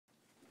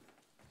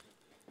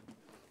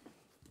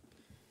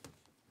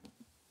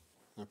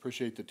I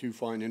appreciate the two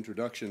fine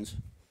introductions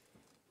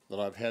that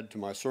I've had to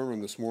my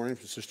sermon this morning,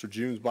 from Sister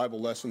June's Bible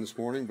lesson this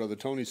morning, Brother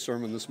Tony's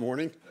sermon this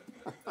morning.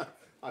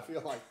 I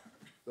feel like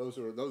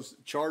those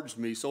charged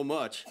me so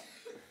much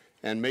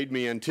and made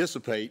me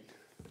anticipate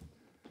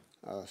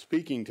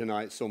speaking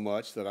tonight so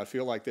much that I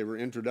feel like they were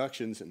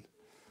introductions, and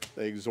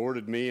they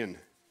exhorted me and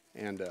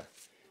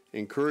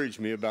encouraged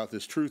me about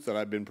this truth that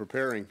I've been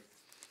preparing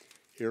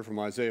here from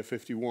Isaiah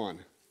 51.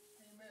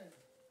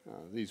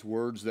 These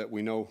words that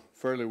we know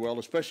fairly well,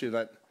 especially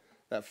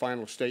that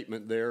final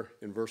statement there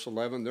in verse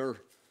 11. There are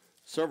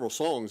several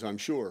songs, I'm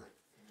sure,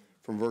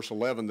 from verse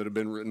 11 that have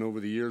been written over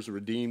the years. The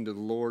redeemed of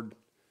the Lord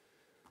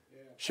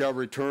shall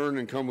return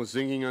and come with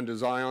singing unto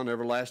Zion.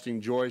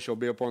 Everlasting joy shall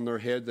be upon their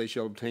head. They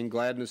shall obtain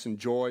gladness and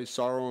joy.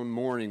 Sorrow and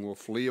mourning will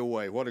flee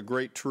away. What a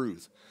great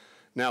truth.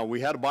 Now,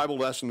 we had a Bible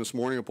lesson this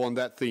morning upon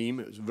that theme.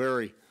 It was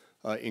very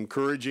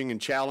encouraging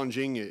and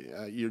challenging.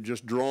 You're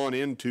just drawn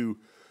into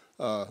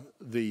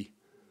the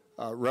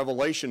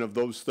revelation of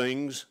those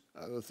things,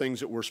 the things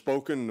that were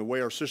spoken, and the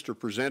way our sister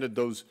presented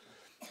those,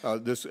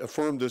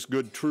 affirmed this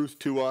good truth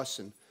to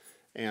us,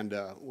 and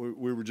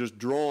we were just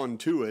drawn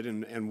to it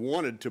and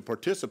wanted to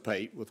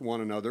participate with one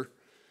another,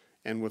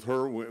 and with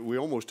her. We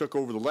almost took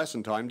over the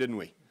lesson time, didn't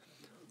we?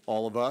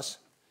 All of us,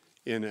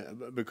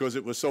 because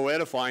it was so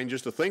edifying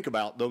just to think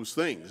about those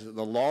things,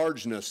 the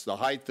largeness, the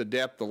height, the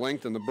depth, the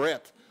length, and the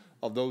breadth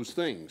of those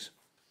things.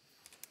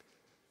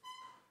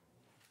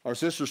 Our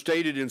sister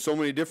stated in so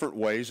many different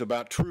ways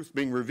about truth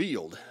being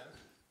revealed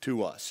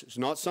to us. It's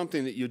not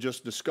something that you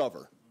just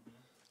discover,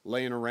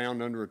 laying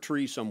around under a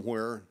tree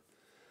somewhere,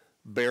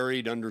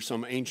 buried under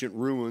some ancient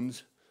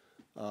ruins,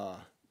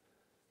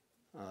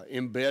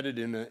 embedded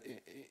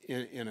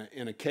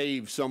in a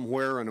cave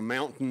somewhere in a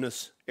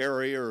mountainous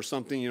area or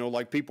something.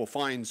 Like people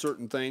find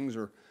certain things,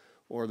 or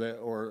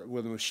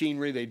with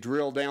machinery they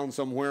drill down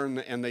somewhere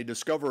and they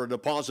discover a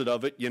deposit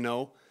of it.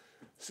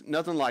 It's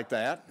nothing like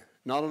that.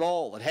 Not at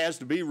all. It has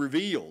to be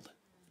revealed.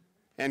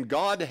 And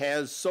God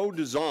has so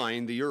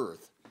designed the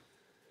earth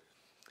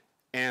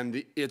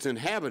and its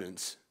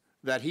inhabitants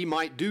that he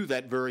might do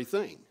that very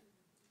thing,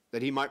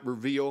 that he might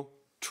reveal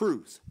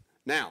truth.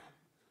 Now,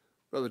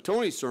 Brother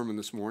Tony's sermon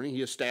this morning,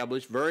 he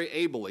established very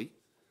ably,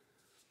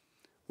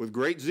 with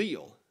great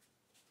zeal,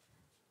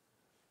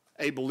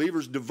 a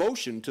believer's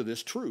devotion to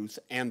this truth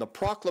and the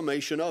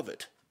proclamation of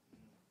it.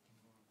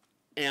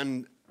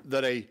 And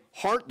that a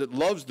heart that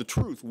loves the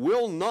truth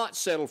will not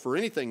settle for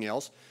anything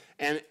else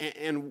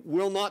and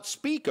will not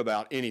speak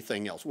about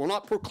anything else, will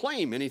not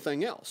proclaim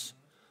anything else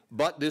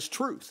but this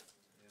truth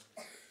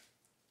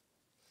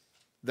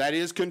that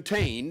is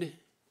contained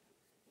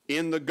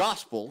in the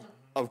gospel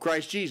of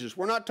Christ Jesus.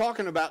 We're not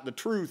talking about the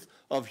truth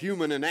of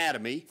human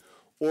anatomy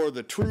or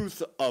the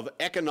truth of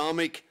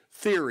economic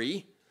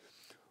theory,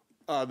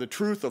 the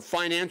truth of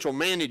financial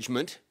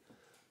management,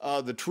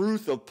 the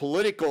truth of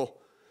political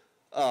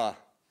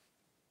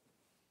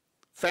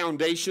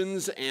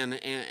foundations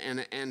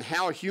and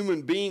how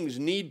human beings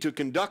need to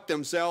conduct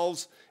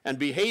themselves and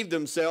behave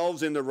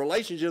themselves in their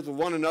relationships with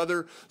one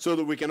another so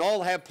that we can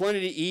all have plenty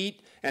to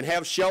eat and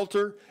have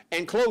shelter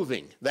and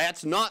clothing.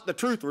 That's not the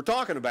truth we're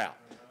talking about.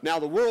 Now,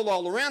 the world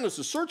all around us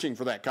is searching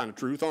for that kind of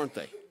truth, aren't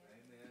they?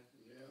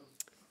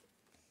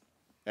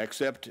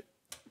 Except,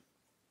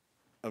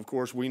 of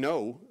course, we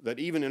know that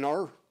even in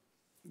our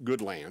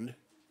good land,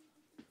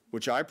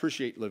 which I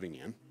appreciate living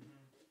in,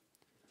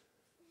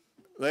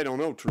 they don't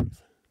know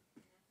truth.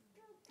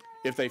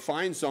 If they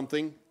find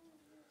something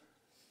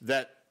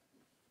that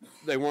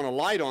they want to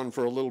light on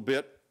for a little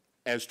bit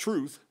as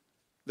truth,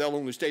 they'll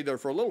only stay there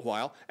for a little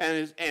while,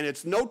 and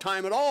it's no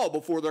time at all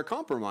before they're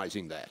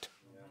compromising that.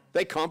 Yeah.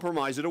 They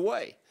compromise it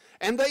away,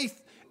 and they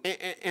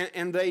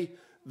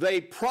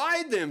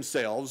pride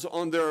themselves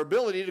on their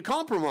ability to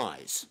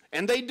compromise,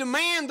 and they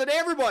demand that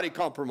everybody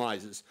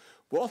compromises.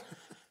 Well,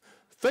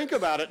 think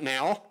about it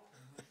now.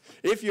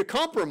 If you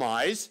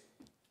compromise,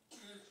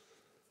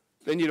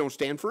 then you don't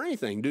stand for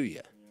anything, do you?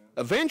 Yeah.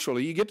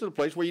 Eventually, you get to the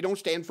place where you don't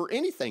stand for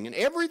anything, and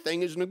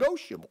everything is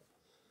negotiable.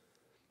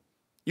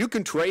 You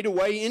can trade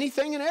away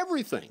anything and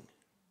everything.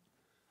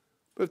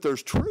 But if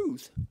there's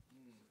truth,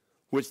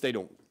 which they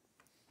don't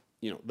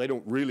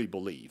really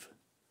believe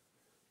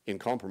in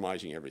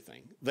compromising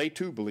everything. They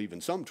too believe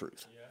in some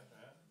truth. Yeah.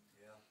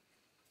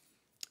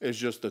 It's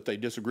just that they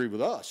disagree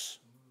with us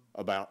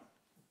about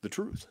the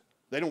truth.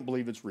 They don't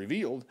believe it's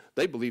revealed.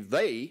 They believe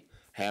they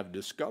have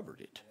discovered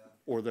it,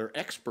 or their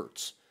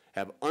experts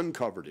have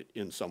uncovered it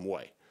in some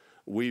way.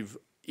 We've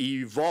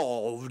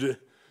evolved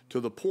to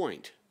the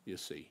point, you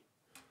see,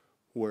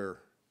 where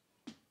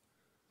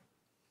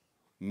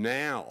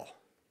now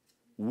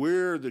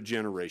we're the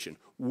generation,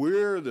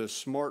 we're the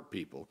smart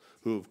people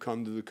who have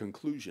come to the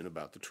conclusion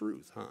about the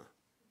truth, huh?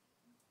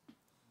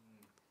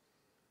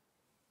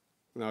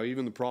 Now,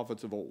 even the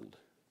prophets of old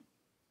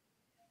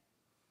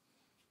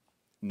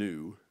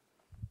knew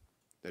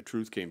that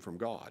truth came from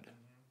God.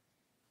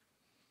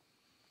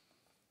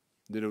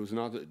 That it was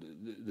not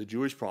the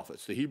Jewish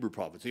prophets, the Hebrew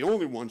prophets, the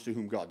only ones to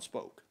whom God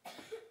spoke,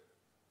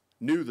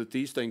 knew that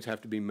these things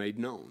have to be made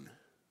known,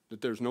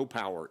 that there's no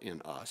power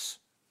in us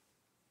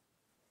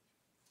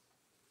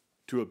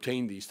to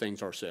obtain these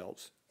things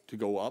ourselves, to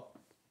go up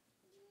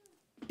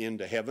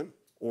into heaven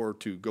or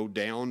to go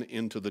down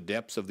into the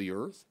depths of the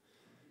earth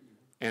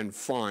and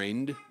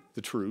find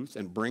the truth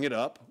and bring it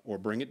up or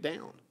bring it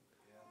down.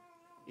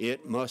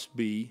 It must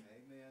be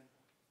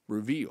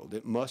revealed.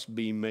 It must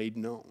be made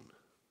known.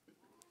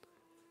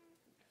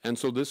 And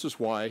so this is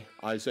why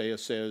Isaiah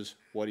says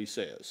what he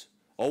says.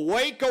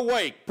 Awake,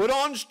 awake, put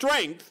on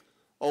strength,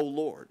 O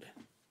Lord.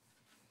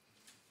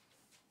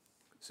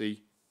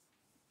 See,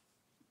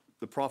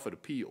 the prophet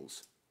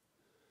appeals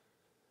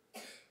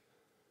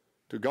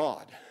to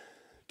God.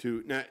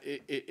 Now,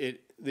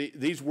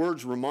 these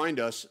words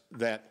remind us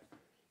that,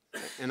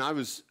 and I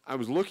was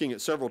looking at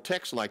several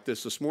texts like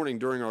this morning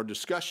during our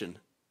discussion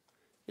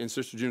in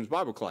Sister June's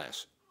Bible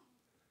class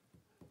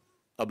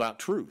about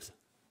truth,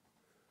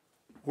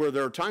 where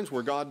there are times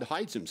where God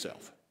hides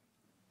himself.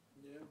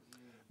 Yeah.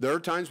 There are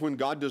times when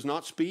God does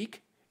not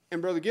speak,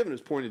 and Brother Given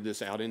has pointed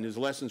this out in his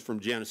lessons from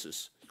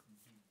Genesis.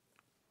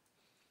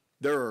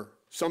 There are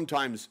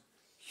sometimes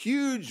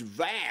huge,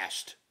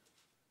 vast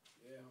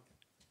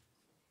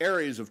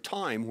areas of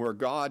time where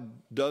God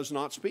does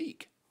not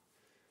speak.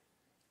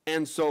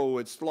 And so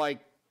it's like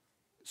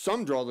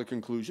some draw the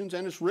conclusions,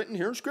 and it's written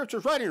here in Scripture,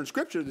 it's right here in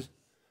Scripture,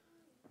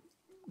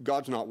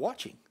 God's not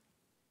watching.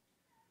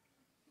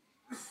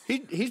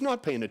 He's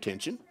not paying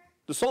attention.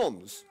 The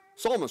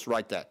psalmists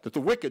write that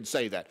the wicked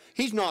say that.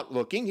 He's not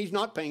looking, he's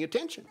not paying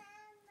attention.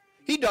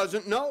 He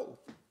doesn't know.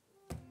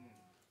 You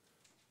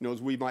know,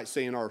 as we might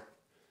say in our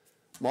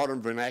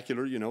modern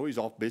vernacular, you know, he's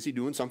off busy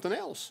doing something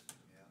else.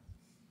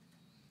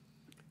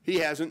 He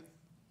hasn't,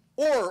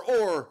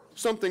 or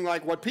something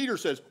like what Peter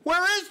says,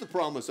 where is the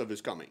promise of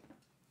his coming?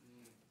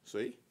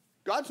 See?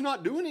 God's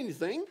not doing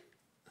anything.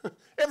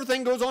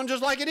 Everything goes on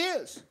just like it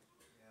is.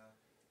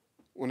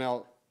 Well,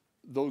 now,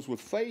 those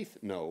with faith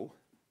know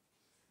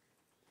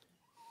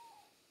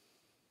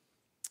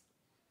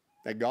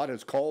that God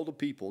has called a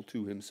people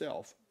to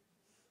himself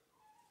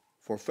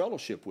for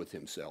fellowship with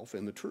himself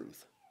in the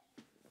truth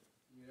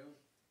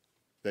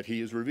that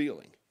he is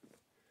revealing.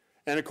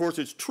 And of course,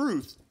 it's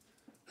truth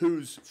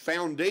whose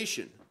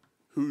foundation,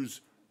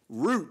 whose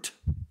root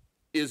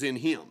is in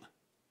him.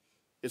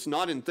 It's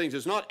not in things.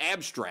 It's not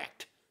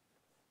abstract.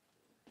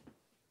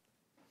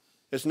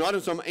 It's not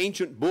in some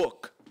ancient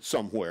book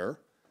somewhere,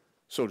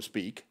 so to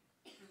speak.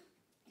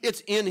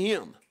 It's in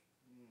him.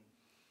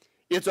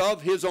 It's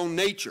of his own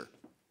nature.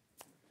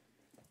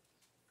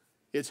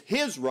 It's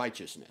his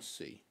righteousness,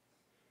 see.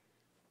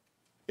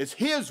 It's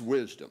his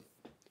wisdom.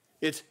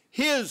 It's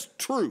his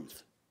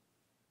truth.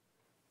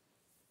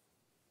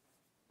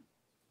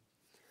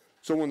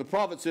 So when the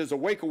prophet says,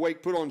 awake,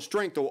 awake, put on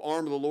strength, O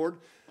arm of the Lord,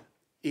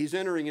 he's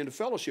entering into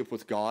fellowship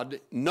with God,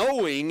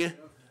 knowing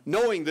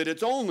that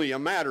it's only a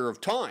matter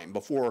of time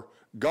before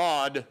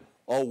God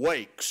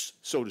awakes,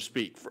 so to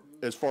speak,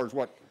 as far as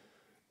what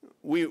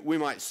we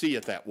might see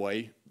it that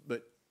way.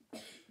 But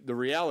the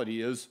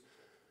reality is,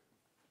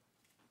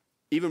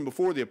 even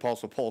before the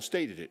Apostle Paul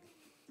stated it,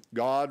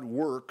 God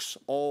works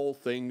all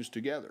things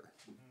together.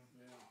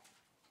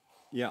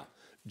 Yeah.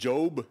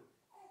 Job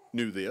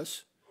knew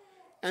this,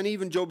 and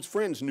even Job's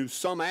friends knew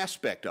some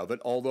aspect of it,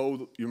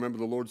 although you remember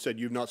the Lord said,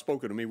 you've not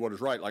spoken to me what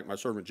is right like my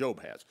servant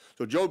Job has.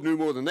 So Job knew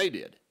more than they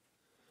did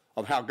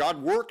of how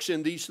God works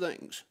in these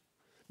things.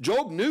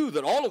 Job knew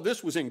that all of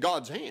this was in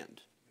God's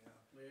hand.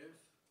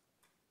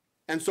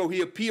 And so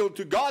he appealed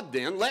to God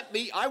then,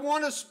 I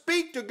want to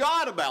speak to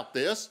God about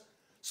this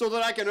so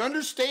that I can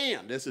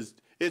understand.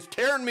 It's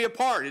tearing me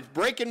apart. It's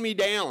breaking me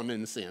down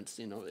in a sense.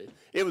 You know,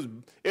 it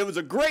was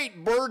a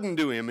great burden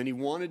to him, and he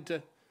wanted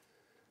to.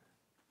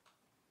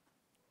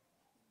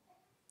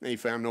 And he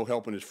found no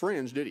help in his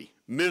friends, did he?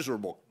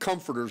 Miserable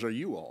comforters are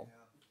you all.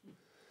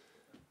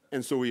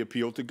 And so he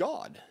appealed to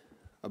God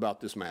about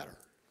this matter.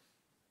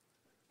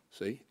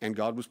 See? And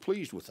God was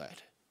pleased with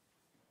that.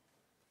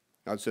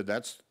 God said,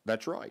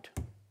 that's right.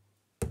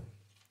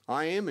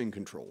 I am in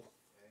control.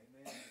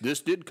 Amen.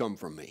 This did come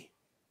from me.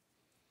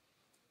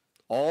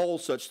 All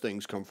such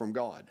things come from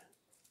God.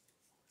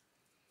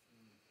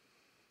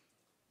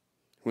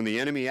 When the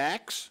enemy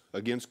acts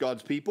against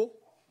God's people,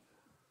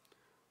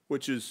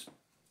 which is,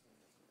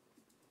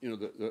 you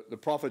know, the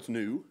prophets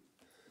knew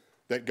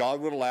that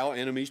God would allow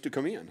enemies to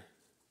come in.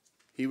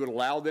 He would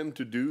allow them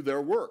to do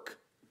their work.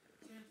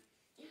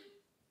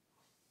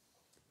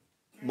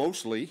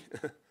 Mostly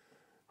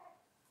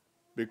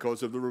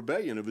because of the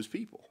rebellion of his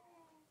people.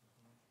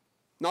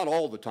 Not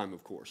all the time,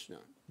 of course. Now,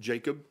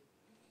 Jacob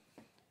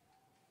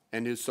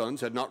and his sons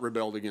had not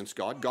rebelled against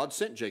God. God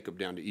sent Jacob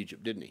down to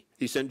Egypt, didn't he?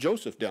 He sent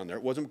Joseph down there.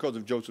 It wasn't because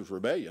of Joseph's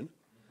rebellion.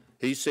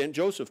 He sent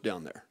Joseph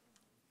down there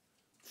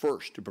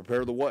first to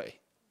prepare the way.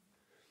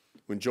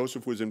 When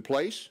Joseph was in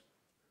place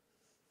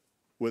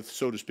with,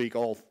 so to speak,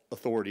 all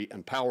authority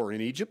and power in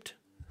Egypt,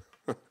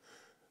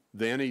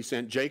 then he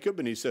sent Jacob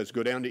and he says,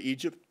 go down to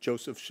Egypt,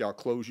 Joseph shall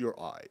close your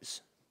eyes.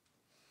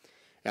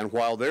 And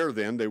while there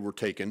then, they were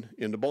taken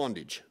into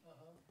bondage.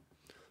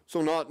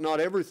 So not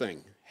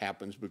everything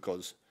happens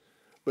because,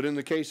 but in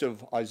the case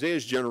of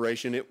Isaiah's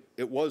generation,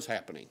 it was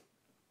happening.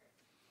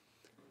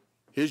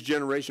 His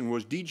generation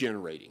was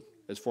degenerating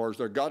as far as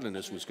their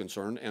godliness was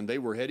concerned, and they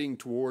were heading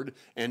toward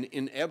an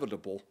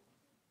inevitable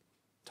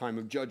time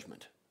of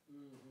judgment.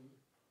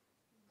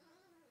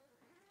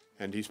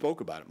 And he spoke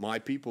about it. My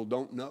people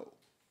don't know.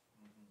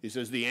 He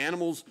says,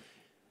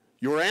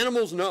 your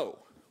animals know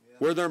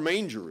where their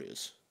manger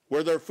is,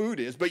 where their food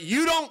is, but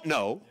you don't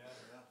know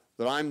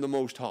that I'm the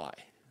Most High.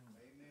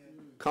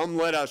 Come,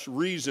 let us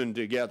reason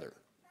together,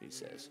 he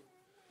says.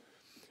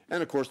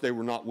 And of course, they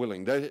were not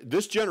willing.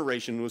 This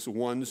generation was the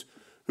ones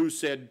who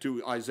said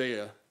to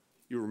Isaiah,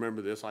 you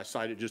remember this, I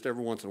cite it just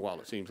every once in a while,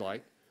 it seems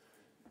like,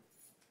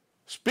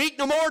 speak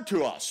no more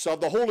to us of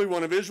the Holy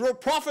One of Israel,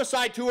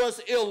 prophesy to us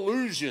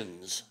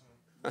illusions.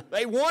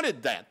 They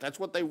wanted that. That's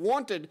what they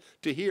wanted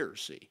to hear,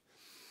 see.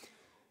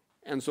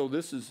 And so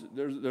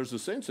there's a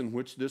sense in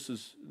which this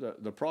is,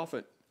 the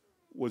prophet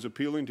was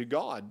appealing to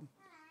God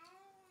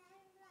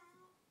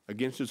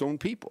against his own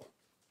people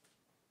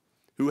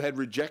who had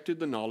rejected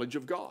the knowledge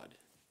of God.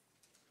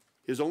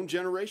 His own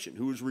generation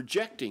who was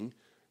rejecting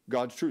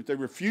God's truth. They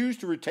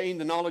refused to retain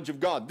the knowledge of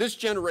God. This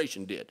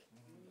generation did.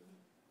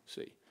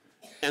 See.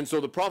 And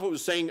so the prophet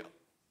was saying,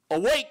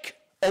 awake,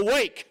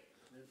 awake,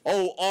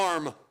 O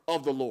arm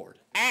of the Lord.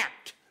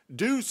 Act.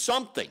 Do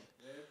something.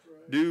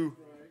 Do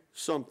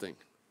something.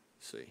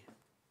 See.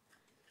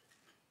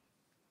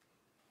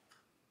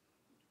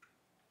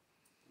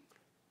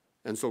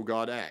 And so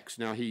God acts.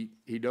 Now, he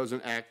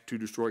doesn't act to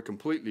destroy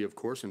completely, of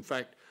course. In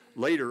fact,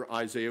 later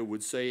Isaiah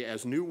would say,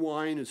 as new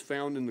wine is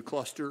found in the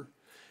cluster,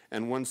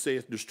 and one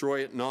saith,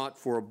 destroy it not,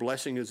 for a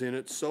blessing is in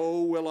it,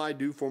 so will I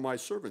do for my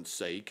servant's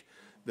sake,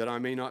 that I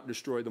may not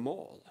destroy them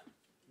all.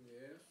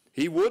 Yes.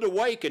 He would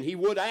awake and he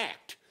would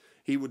act.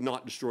 He would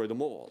not destroy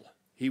them all.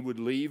 He would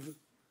leave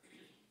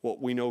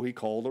what we know he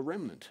called a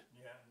remnant.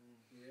 Yeah.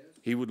 Yes.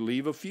 He would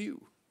leave a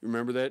few.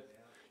 Remember that? Yeah.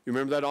 You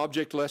remember that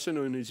object lesson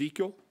in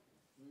Ezekiel?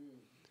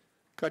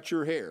 Cut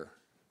your hair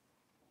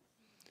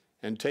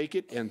and take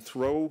it and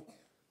throw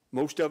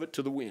most of it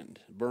to the wind.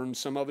 Burn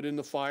some of it in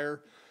the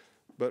fire,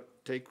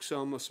 but take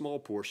a small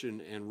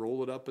portion, and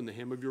roll it up in the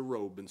hem of your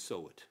robe and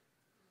sew it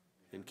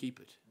and keep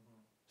it.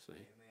 See?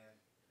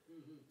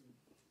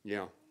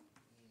 Yeah.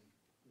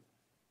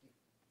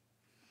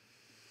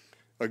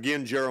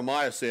 Again,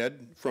 Jeremiah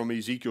said from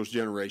Ezekiel's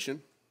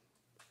generation,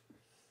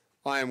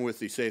 I am with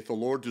thee, saith the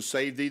Lord, to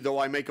save thee, though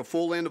I make a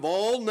full end of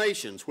all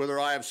nations, whither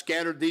I have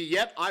scattered thee,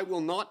 yet I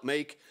will not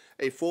make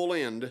a full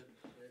end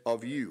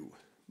of you,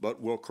 but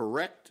will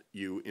correct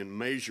you in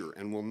measure,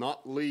 and will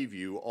not leave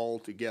you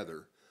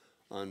altogether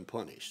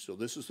unpunished. So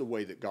this is the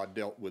way that God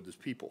dealt with his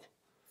people.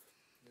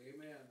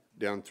 Amen.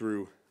 Down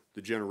through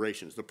the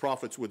generations. The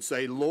prophets would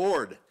say,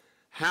 Lord,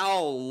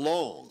 how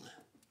long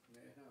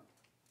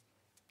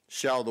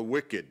shall the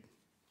wicked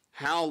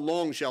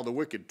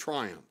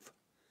triumph?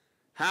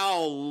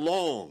 How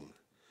long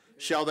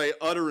shall they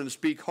utter and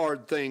speak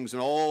hard things,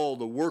 and all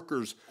the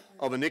workers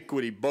of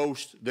iniquity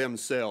boast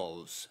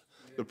themselves?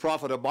 The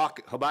prophet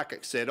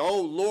Habakkuk said,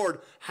 O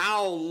Lord,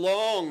 how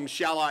long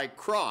shall I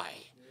cry,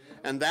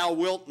 and thou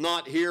wilt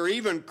not hear,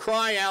 even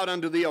cry out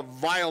unto thee of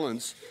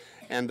violence,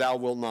 and thou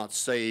wilt not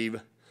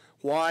save?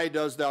 Why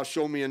dost thou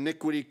show me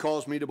iniquity,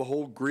 cause me to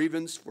behold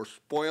grievance? For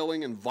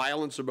spoiling and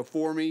violence are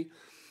before me.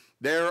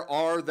 There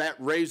are that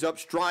raise up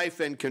strife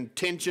and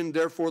contention.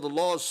 Therefore the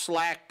law is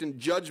slacked, and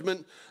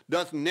judgment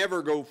doth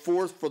never go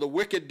forth. For the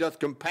wicked doth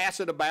compass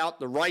it about,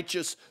 the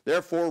righteous,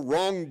 therefore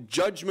wrong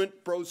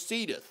judgment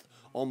proceedeth.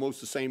 Almost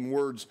the same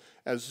words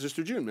as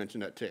Sister June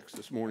mentioned that text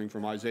this morning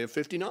from Isaiah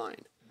 59.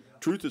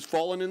 Truth has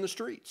fallen in the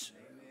streets.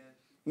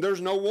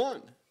 There's no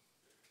one.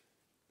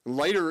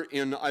 Later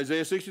in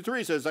Isaiah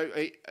 63 it says,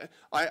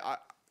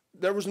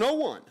 there was no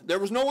one. There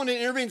was no one to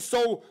intervene,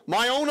 so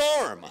my own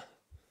arm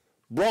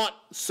brought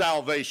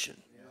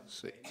salvation. Yeah.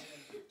 See,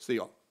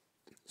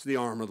 it's the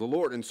arm of the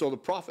Lord. And so the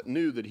prophet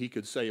knew that he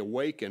could say,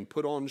 awake and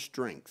put on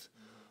strength,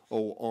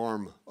 O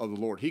arm of the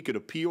Lord. He could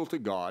appeal to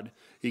God.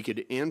 He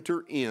could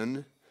enter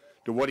in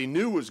to what he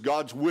knew was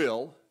God's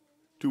will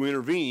to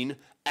intervene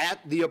at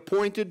the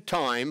appointed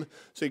time.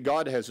 See,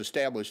 God has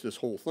established this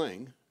whole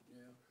thing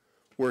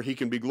where he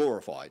can be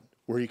glorified,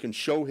 where he can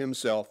show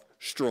himself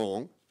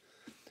strong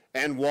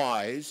and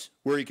wise,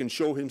 where he can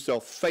show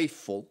himself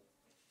faithful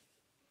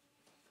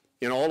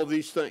in all of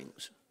these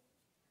things.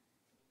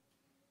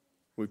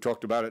 We've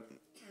talked about it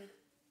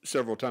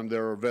several times.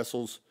 There are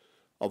vessels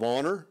of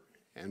honor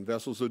and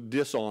vessels of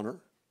dishonor.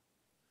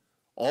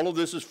 All of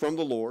this is from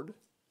the Lord.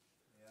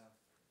 Yeah.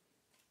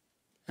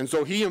 And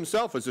so he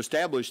himself has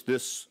established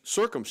this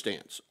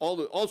circumstance.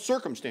 All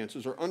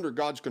circumstances are under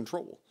God's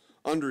control,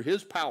 under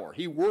his power.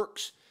 He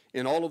works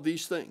in all of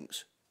these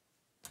things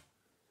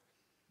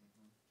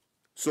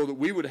so that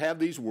we would have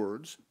these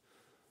words,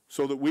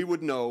 so that we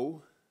would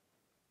know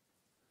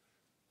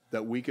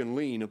that we can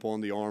lean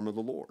upon the arm of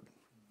the Lord.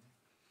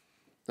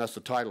 That's the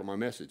title of my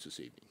message this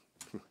evening.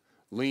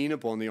 Lean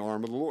upon the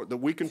arm of the Lord, that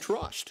we can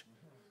trust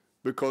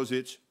because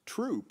it's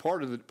true.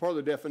 Part of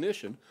the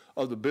definition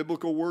of the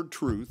biblical word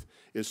truth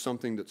is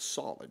something that's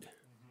solid.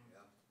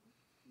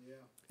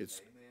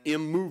 It's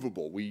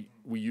immovable. We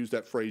use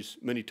that phrase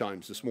many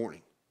times this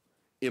morning.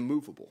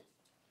 immovable.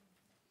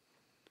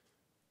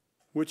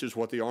 Which is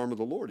what the arm of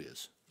the Lord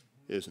is,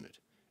 isn't it?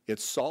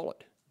 It's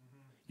solid.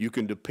 You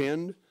can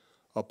depend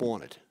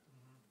upon it.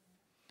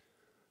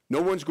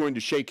 No one's going to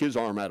shake his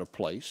arm out of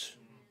place.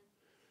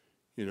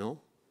 You know?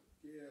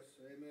 Yes,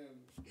 amen.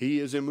 He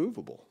is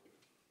immovable.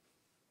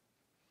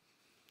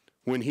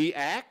 When he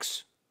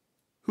acts,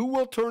 who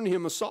will turn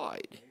him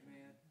aside?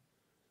 Amen.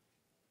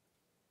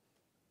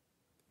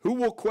 Who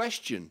will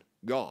question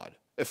God?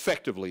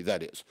 Effectively,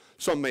 that is.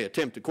 Some may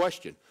attempt to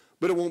question,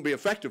 but it won't be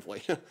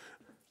effectively.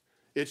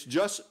 It's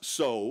just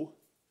so.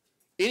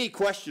 Any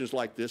questions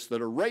like this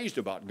that are raised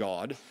about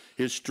God,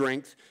 his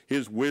strength,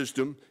 his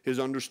wisdom, his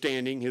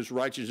understanding, his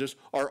righteousness,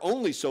 are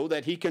only so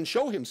that he can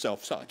show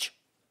himself such.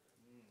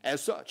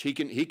 As such, he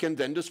can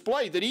then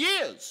display that he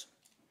is,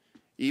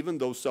 even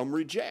though some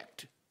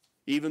reject,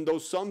 even though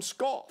some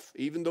scoff,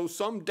 even though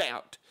some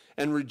doubt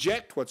and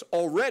reject what's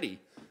already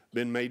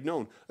been made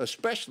known,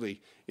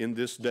 especially in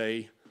this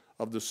day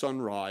of the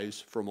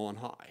sunrise from on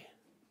high.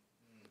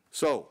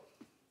 So,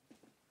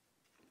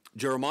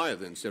 Jeremiah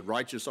then said,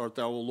 "Righteous art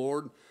thou, O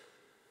Lord.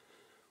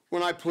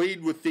 When I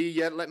plead with thee,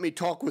 yet let me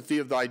talk with thee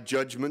of thy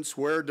judgments.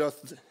 Wherefore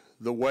doth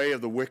the way of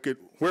the wicked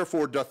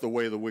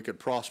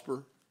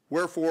prosper?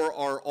 Wherefore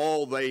are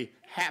all they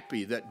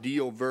happy that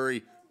deal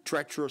very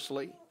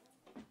treacherously?"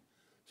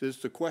 So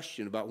it's the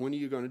question about when are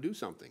you going to do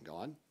something,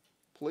 God?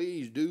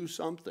 Please do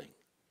something.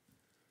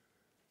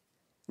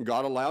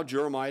 God allowed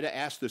Jeremiah to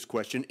ask this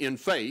question in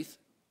faith,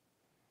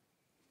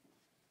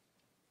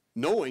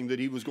 knowing that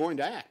he was going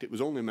to act. It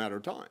was only a matter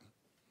of time.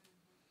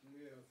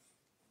 Yes.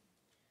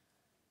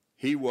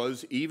 He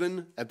was,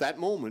 even at that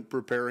moment,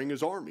 preparing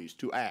his armies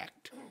to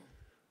act.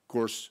 Of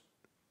course,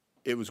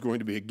 it was going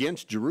to be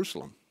against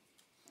Jerusalem.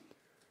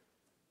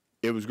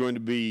 It was going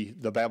to be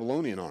the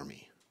Babylonian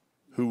army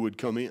who would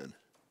come in.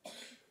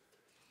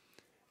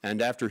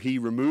 And after he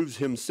removes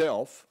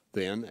himself,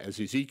 then, as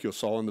Ezekiel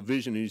saw in the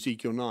vision in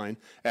Ezekiel 9,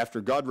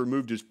 after God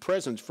removed his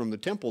presence from the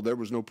temple, there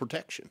was no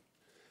protection.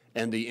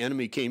 And the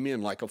enemy came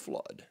in like a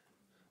flood.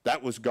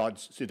 That was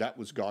God's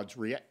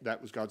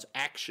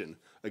action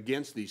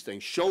against these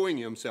things, showing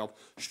himself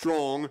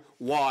strong,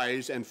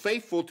 wise, and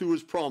faithful to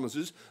his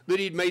promises that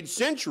he'd made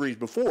centuries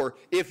before.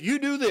 If you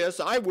do this,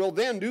 I will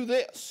then do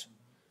this.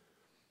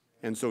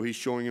 And so he's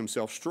showing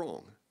himself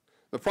strong.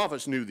 The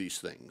prophets knew these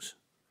things.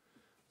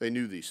 They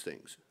knew these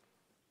things.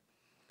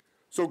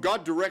 So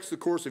God directs the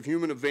course of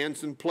human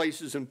events and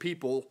places and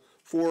people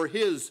for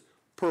his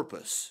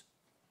purpose.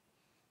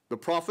 The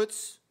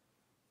prophets,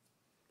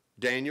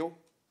 Daniel,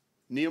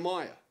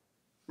 Nehemiah.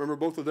 Remember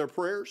both of their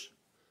prayers?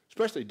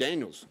 Especially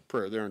Daniel's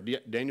prayer there in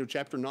Daniel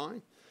chapter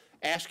 9.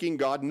 Asking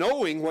God,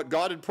 knowing what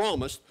God had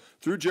promised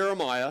through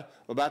Jeremiah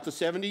about the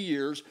 70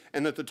 years,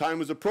 and that the time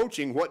was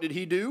approaching, what did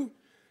he do?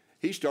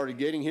 He started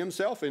getting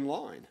himself in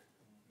line.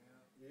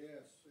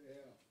 Yes,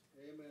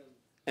 yeah, amen.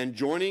 And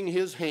joining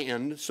his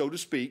hand, so to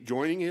speak,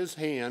 joining his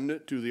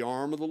hand to the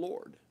arm of the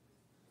Lord.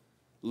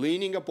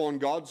 Leaning upon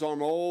God's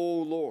arm,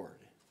 "Oh Lord,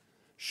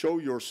 show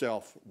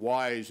yourself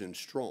wise and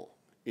strong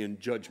in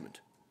judgment.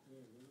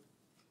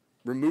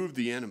 Remove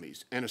the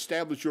enemies and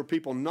establish your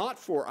people not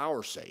for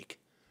our sake,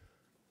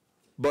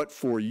 but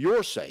for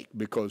your sake,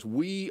 because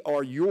we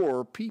are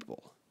your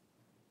people."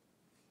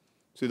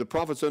 See, the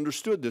prophets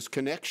understood this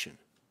connection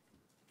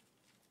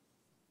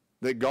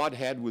that God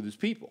had with his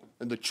people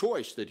and the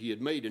choice that he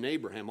had made in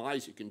Abraham,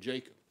 Isaac, and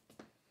Jacob.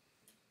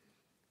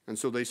 And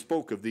so they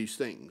spoke of these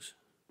things.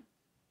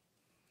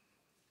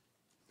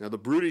 Now the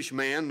brutish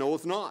man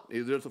knoweth not,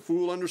 neither doth the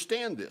fool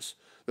understand this,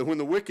 that when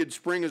the wicked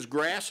spring as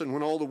grass, and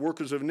when all the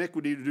workers of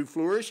iniquity do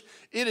flourish,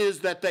 it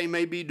is that they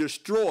may be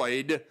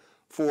destroyed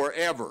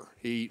forever.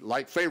 He,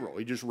 like Pharaoh,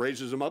 he just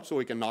raises them up so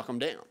he can knock them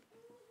down.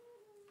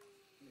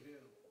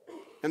 Yeah.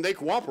 And they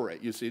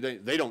cooperate, you see.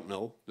 They don't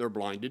know. They're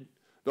blinded.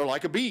 They're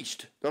like a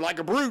beast. They're like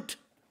a brute.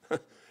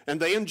 And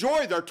they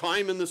enjoy their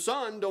time in the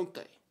sun, don't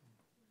they?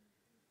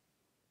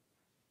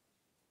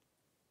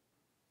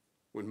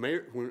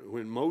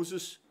 When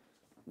Moses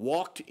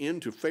walked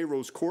into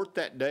Pharaoh's court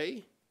that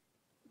day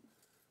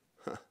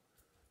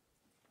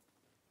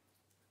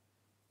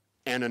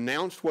and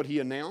announced what he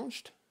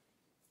announced,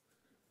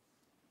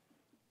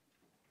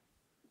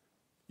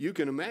 you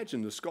can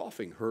imagine the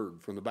scoffing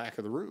heard from the back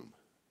of the room.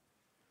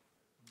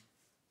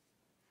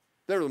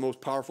 They're the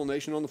most powerful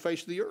nation on the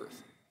face of the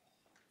earth.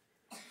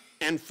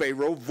 And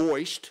Pharaoh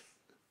voiced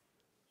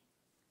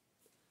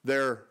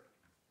their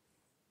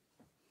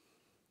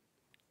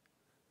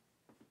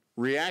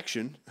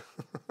reaction,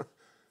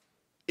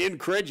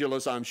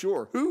 incredulous, I'm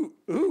sure.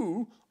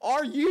 Who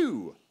are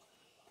you?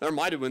 There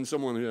might have been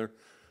someone there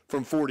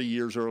from 40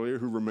 years earlier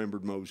who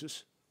remembered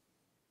Moses.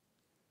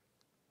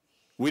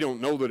 We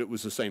don't know that it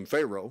was the same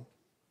Pharaoh.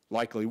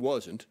 Likely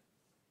wasn't.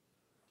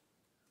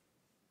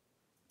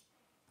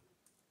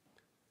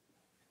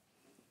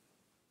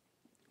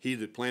 He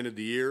that planted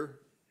the ear,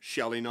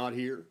 shall he not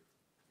hear?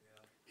 Yeah.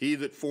 He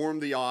that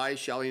formed the eye,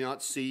 shall he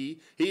not see?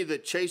 He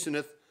that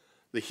chasteneth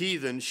the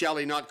heathen, shall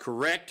he not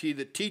correct? He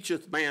that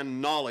teacheth man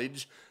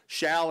knowledge,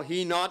 shall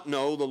he not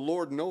know? The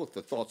Lord knoweth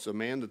the thoughts of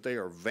man, that they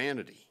are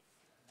vanity.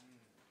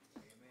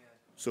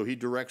 So he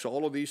directs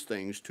all of these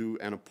things to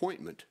an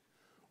appointment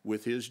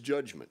with his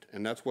judgment.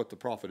 And that's what the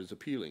prophet is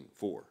appealing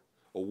for.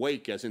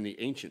 Awake as in the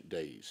ancient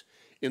days,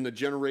 in the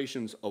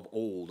generations of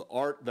old.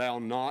 Art thou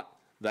not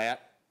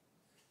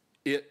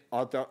it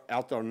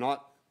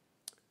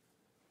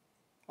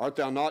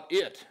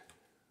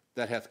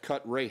that hath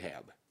cut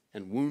Rahab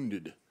and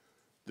wounded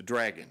the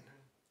dragon?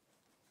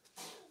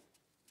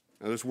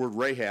 Now this word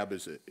Rahab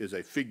is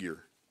a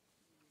figure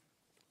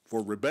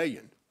for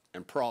rebellion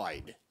and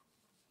pride.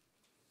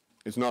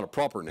 It's not a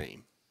proper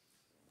name.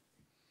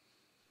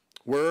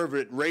 Wherever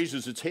it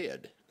raises its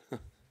head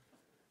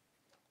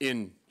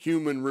in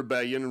human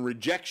rebellion and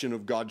rejection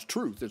of God's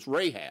truth, it's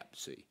Rahab,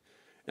 see.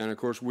 And of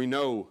course we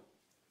know,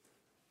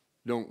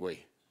 don't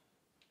we,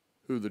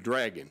 who the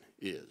dragon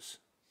is.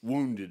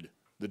 Wounded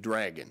the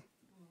dragon.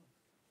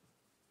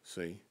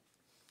 See?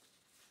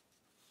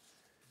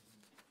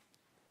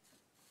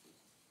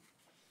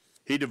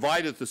 He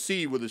divideth the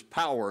sea with his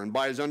power, and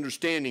by his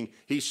understanding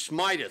he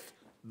smiteth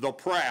the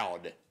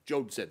proud.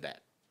 Job said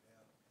that.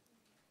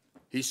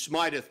 He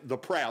smiteth the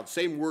proud.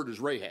 Same word as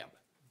Rahab.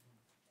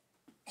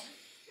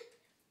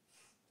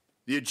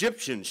 The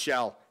Egyptians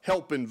shall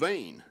help in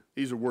vain.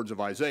 These are words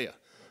of Isaiah,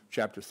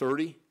 chapter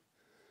 30.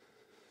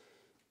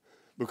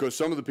 Because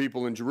some of the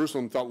people in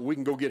Jerusalem thought, well, we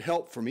can go get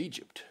help from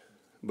Egypt.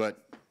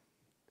 But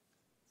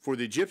for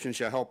the Egyptians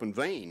shall help in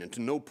vain, and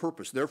to no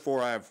purpose.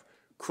 Therefore I have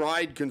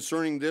cried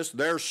concerning this.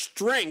 Their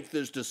strength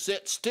is to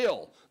sit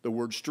still. The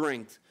word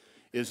strength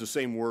is the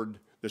same word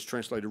that's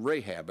translated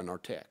Rahab in our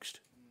text.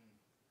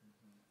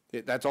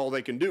 That's all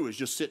they can do is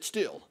just sit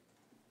still.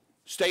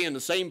 Stay in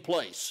the same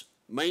place.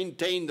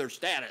 Maintain their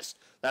status.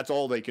 That's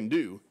all they can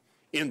do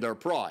in their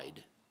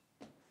pride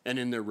and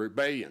in their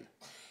rebellion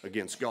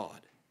against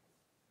God.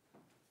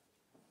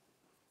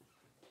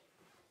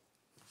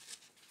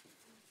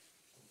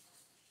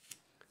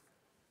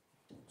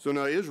 So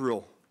now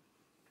Israel,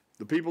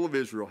 the people of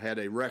Israel had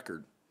a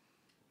record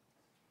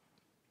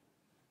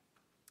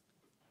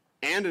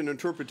and an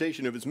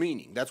interpretation of its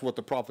meaning. That's what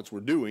the prophets were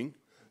doing.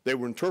 They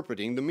were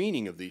interpreting the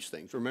meaning of these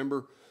things.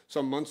 Remember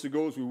some months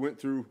ago as we went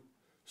through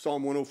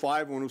Psalm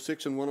 105,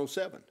 106, and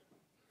 107.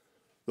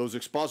 Those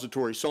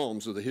expository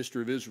psalms of the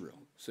history of Israel.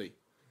 See,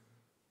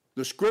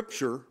 the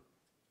scripture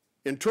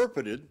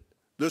interpreted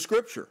the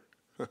scripture.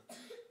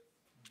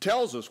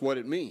 Tells us what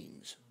it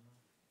means.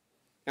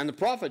 And the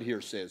prophet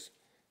here says,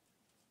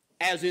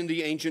 as in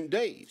the ancient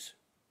days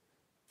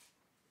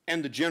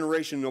and the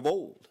generation of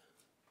old.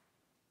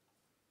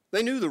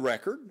 They knew the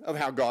record of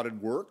how God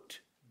had worked.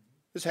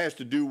 This has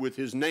to do with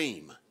his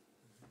name,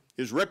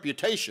 his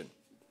reputation.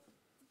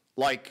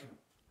 Like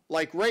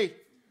the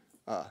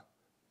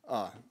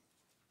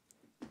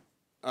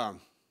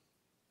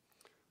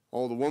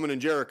woman in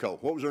Jericho.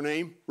 What was her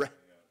name?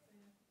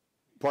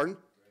 Pardon?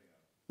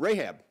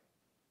 Rahab.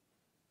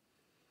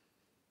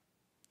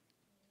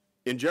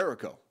 In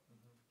Jericho.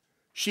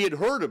 She had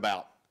heard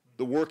about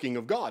the working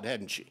of God,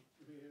 hadn't she?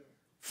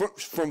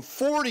 From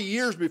 40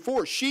 years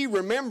before, she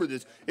remembered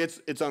this.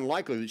 It's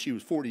unlikely that she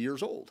was 40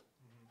 years old.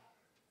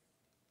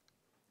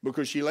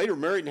 Because she later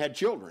married and had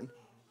children.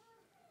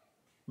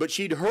 But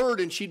she'd heard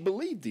and she'd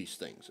believed these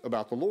things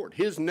about the Lord.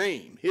 His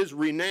name, his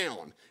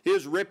renown,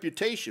 his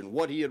reputation,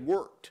 what he had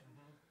worked.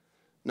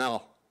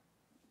 Now,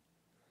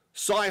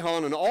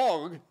 Sihon and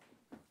Og,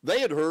 they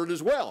had heard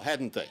as well,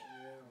 hadn't they?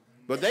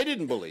 But they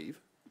didn't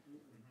believe.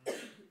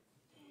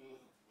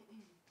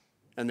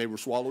 And they were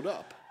swallowed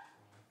up.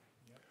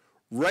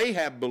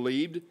 Rahab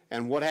believed,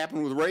 and what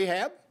happened with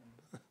Rahab?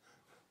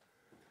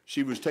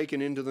 She was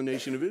taken into the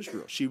nation of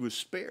Israel. She was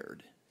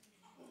spared.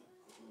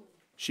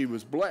 She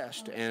was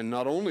blessed, and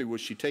not only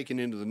was she taken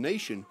into the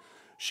nation,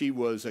 she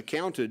was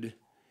accounted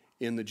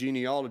in the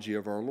genealogy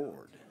of our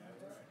Lord.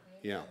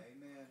 Yeah.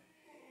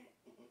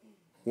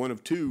 One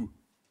of two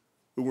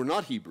who were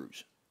not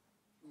Hebrews,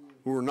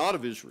 who were not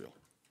of Israel,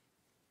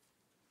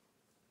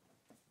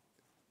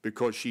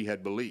 because she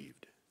had believed.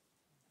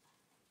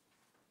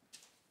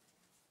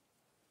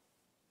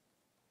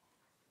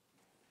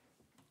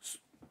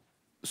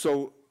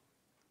 So,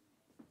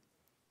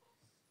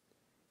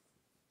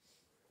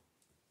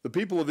 the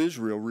people of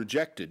Israel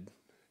rejected,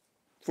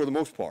 for the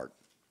most part,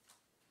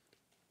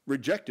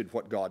 rejected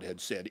what God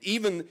had said.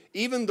 Even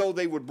though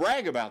they would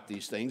brag about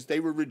these things, they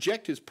would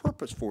reject his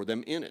purpose for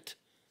them in it,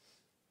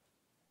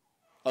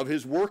 of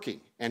his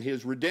working and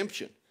his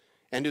redemption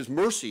and his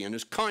mercy and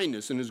his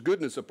kindness and his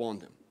goodness upon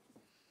them.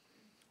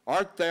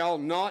 Art thou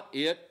not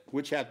it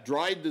which hath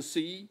dried the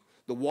sea,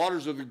 the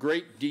waters of the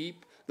great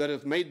deep, that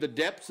hath made the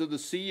depths of the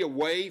sea a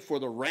way for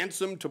the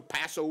ransom to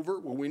pass over?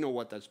 Well, we know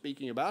what that's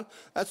speaking about.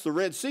 That's the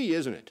Red Sea,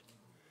 isn't it?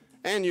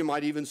 And you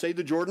might even say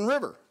the Jordan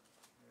River.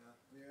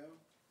 Yeah.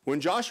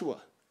 When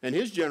Joshua and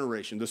his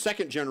generation, the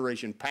second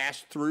generation,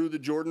 passed through the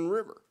Jordan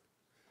River,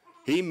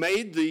 he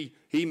made the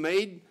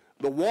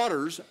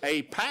waters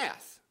a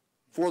path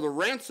for the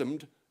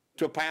ransomed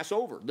to pass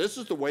over. This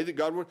is the way that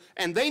God would,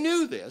 and they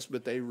knew this,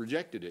 but they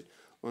rejected it.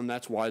 And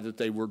that's why that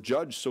they were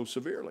judged so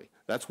severely.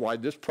 That's why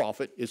this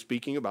prophet is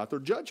speaking about their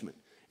judgment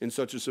in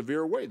such a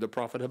severe way. The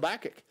prophet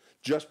Habakkuk,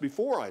 just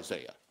before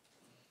Isaiah,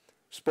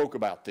 spoke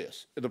about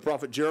this. The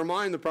prophet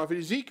Jeremiah and the prophet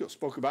Ezekiel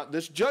spoke about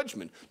this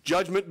judgment.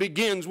 Judgment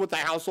begins with the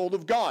household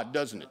of God,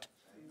 doesn't it?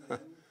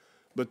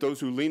 But those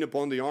who lean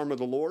upon the arm of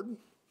the Lord,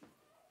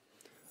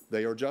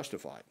 they are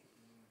justified.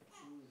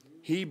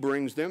 He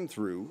brings them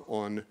through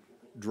on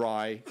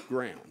dry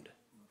ground.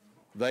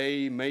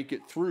 They make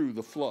it through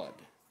the flood.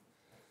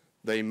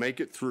 They make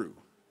it through.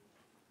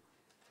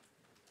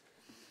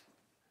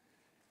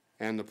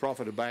 And the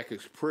prophet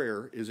Habakkuk's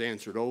prayer is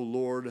answered. O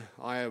Lord,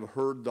 I have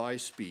heard thy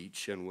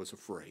speech and was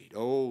afraid.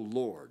 O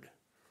Lord,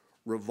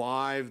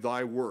 revive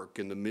thy work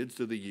in the midst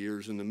of the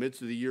years. In the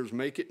midst of the years,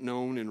 make it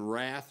known. In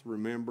wrath,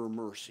 remember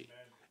mercy.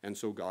 And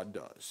so God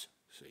does.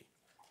 See,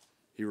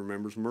 he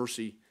remembers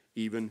mercy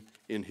even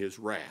in his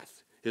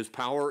wrath. His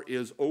power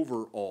is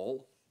over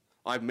all.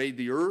 I've made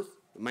the earth,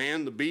 the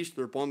man, the beast,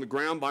 they're upon the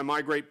ground by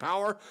my great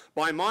power.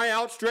 By my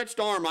outstretched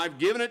arm, I've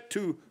given it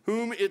to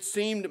whom it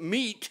seemed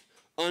meet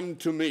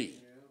unto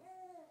me.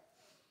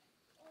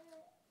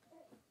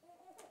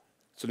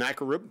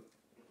 Sennacherib,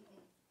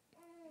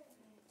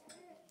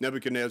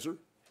 Nebuchadnezzar,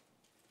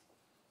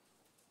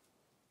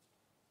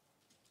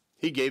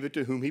 he gave it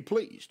to whom he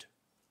pleased.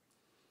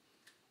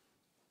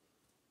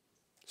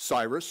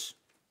 Cyrus,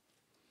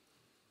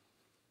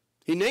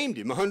 he named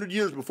him 100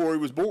 years before he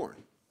was born.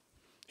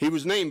 He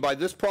was named by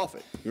this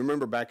prophet. You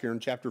remember back here in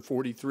chapter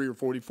 43 or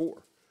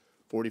 44,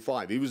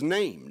 45. He was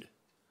named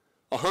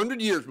 100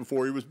 years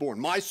before he was born.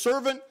 My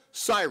servant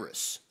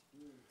Cyrus,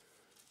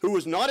 who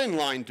was not in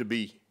line to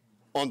be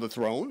on the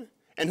throne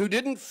and who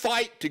didn't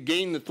fight to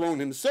gain the throne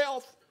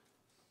himself,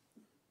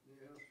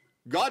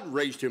 God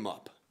raised him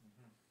up.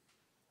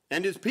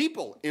 And his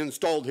people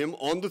installed him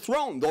on the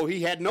throne, though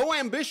he had no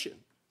ambition.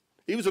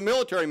 He was a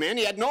military man.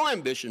 He had no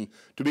ambition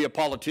to be a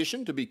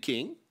politician, to be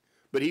king.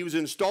 But he was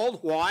installed.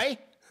 Why?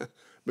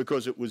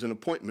 Because it was an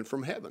appointment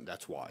from heaven.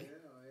 That's why.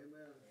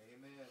 Yeah,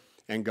 amen.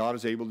 And God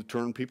is able to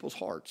turn people's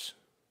hearts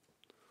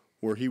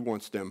where he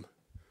wants them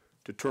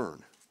to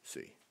turn.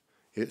 See,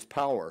 his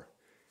power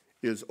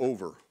is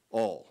over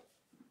all.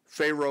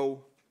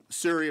 Pharaoh,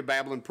 Syria,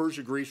 Babylon,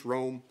 Persia, Greece,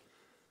 Rome,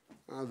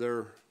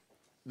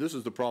 this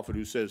is the prophet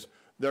who says,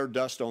 they're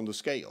dust on the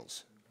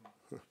scales.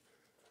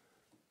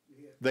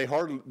 They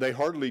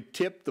hardly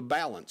tip the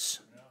balance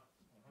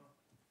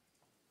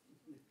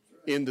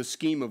in the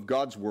scheme of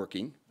God's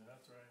working.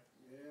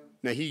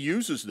 Now he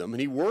uses them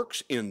and he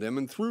works in them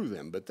and through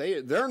them, but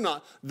they're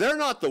not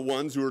the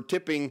ones who are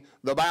tipping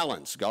the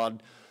balance.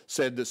 God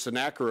said that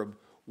Sennacherib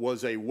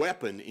was a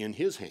weapon in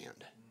his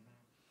hand.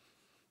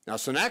 Now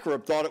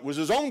Sennacherib thought it was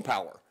his own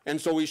power, and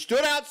so he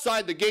stood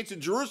outside the gates of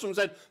Jerusalem and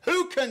said,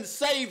 "Who can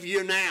save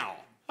you now?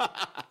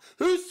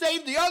 Who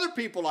saved the other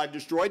people I've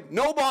destroyed?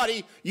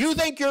 Nobody. You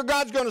think your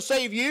God's going to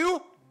save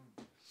you?"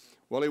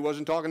 Well, he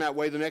wasn't talking that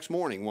way the next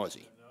morning, was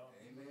he?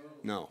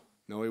 No,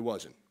 he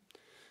wasn't.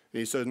 And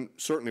he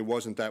certainly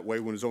wasn't that way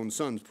when his own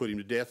sons put him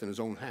to death in his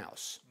own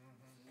house.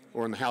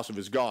 Or in the house of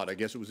his God. I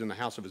guess it was in the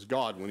house of his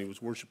God when he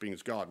was worshiping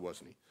his God,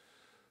 wasn't he?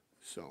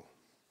 So,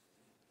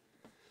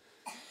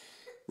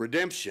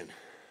 redemption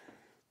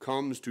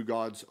comes to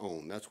God's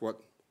own. That's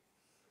what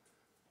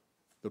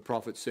the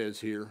prophet says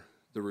here.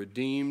 The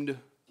redeemed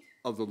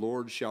of the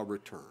Lord shall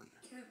return.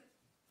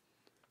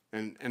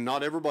 And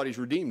not everybody's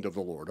redeemed of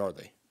the Lord, are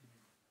they?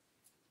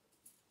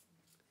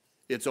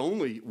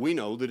 We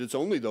know that it's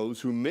only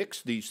those who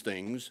mix these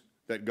things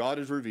that God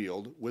has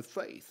revealed with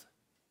faith.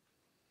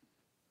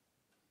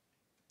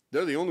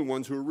 They're the only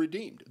ones who are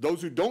redeemed.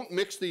 Those who don't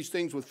mix these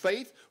things with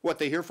faith, what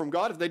they hear from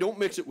God, if they don't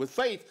mix it with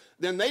faith,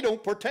 then they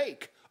don't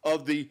partake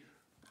of the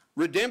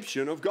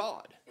redemption of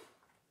God.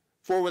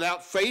 For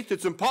without faith,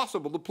 it's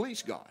impossible to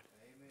please God.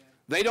 Amen.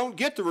 They don't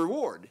get the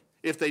reward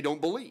if they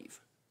don't believe.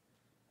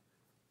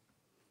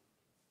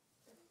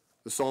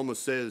 The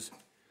psalmist says,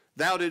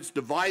 "Thou didst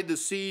divide the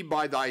sea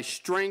by thy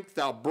strength.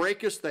 Thou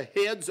breakest the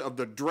heads of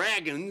the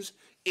dragons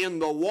in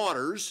the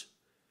waters.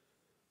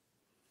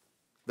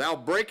 Thou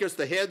breakest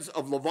the heads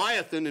of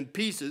Leviathan in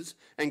pieces,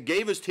 and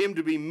gavest him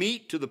to be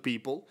meat to the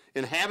people,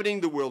 inhabiting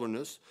the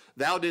wilderness.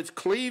 Thou didst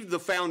cleave the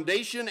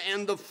foundation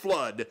and the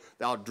flood.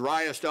 Thou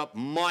driest up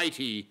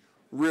mighty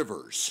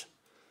rivers."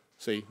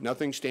 See,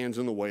 nothing stands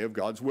in the way of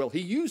God's will. He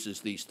uses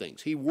these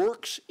things. He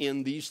works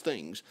in these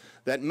things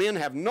that men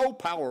have no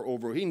power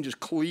over. He can just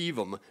cleave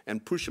them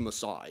and push them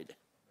aside.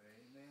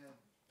 Amen.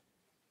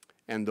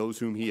 And those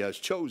whom he has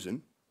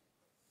chosen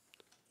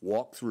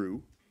walk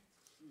through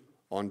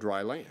on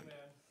dry land. Amen.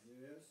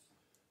 Yes.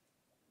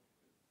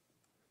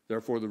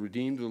 Therefore the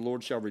redeemed of the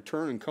Lord shall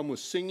return and come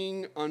with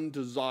singing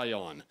unto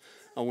Zion.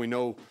 And we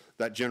know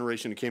that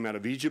generation that came out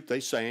of Egypt, they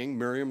sang.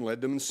 Miriam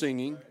led them in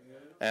singing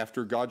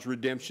after God's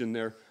redemption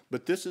there.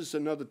 But this is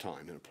another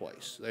time and a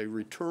place. They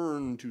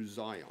return to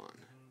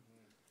Zion.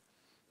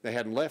 They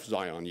hadn't left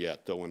Zion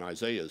yet, though, in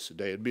Isaiah's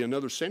day. It'd be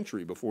another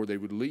century before they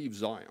would leave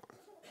Zion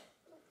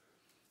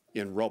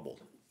in rubble,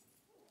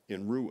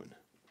 in ruin.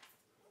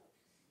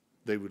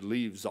 They would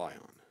leave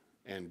Zion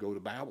and go to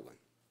Babylon.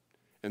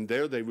 And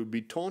there they would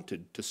be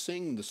taunted to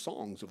sing the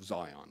songs of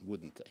Zion,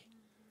 wouldn't they?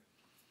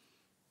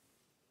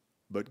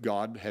 But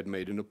God had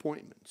made an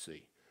appointment,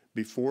 see.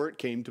 before it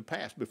came to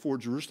pass. Before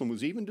Jerusalem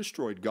was even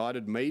destroyed, God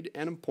had made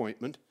an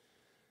appointment.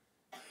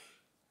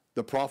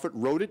 The prophet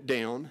wrote it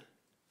down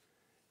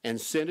and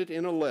sent it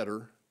in a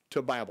letter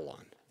to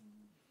Babylon.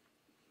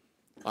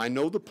 I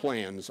know the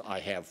plans I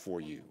have for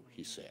you,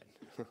 he said.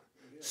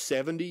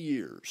 70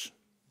 years,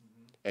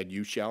 and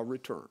you shall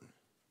return.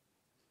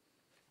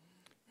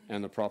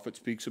 And the prophet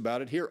speaks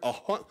about it here.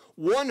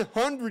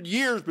 100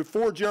 years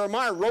before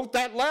Jeremiah wrote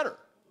that letter,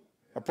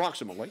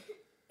 approximately.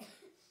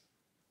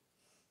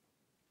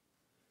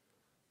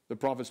 The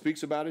prophet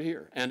speaks about it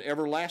here. And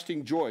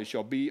everlasting joy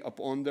shall be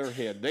upon their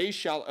head. They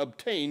shall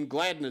obtain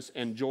gladness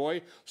and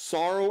joy.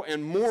 Sorrow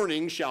and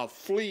mourning shall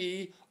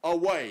flee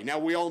away. Now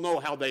we all know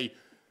how they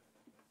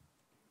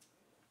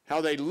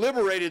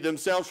liberated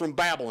themselves from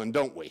Babylon,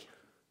 don't we?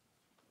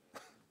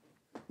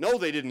 No,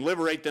 they didn't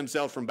liberate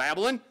themselves from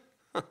Babylon.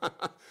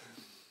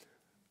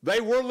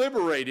 They were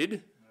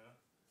liberated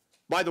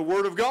by the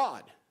word of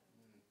God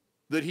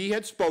that he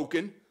had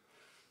spoken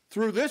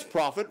through this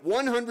prophet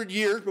 100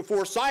 years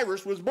before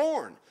Cyrus was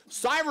born.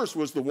 Cyrus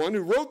was the one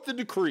who wrote the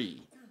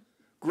decree,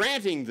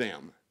 granting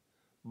them,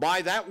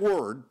 by that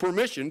word,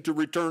 permission to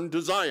return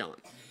to Zion.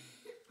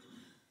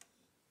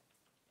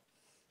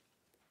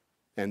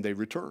 And they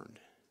returned.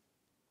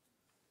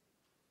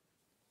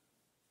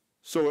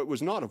 So it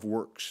was not of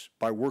works,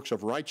 by works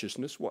of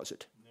righteousness, was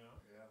it? No.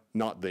 Yeah.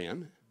 Not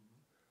then,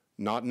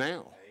 not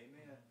now.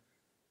 Amen.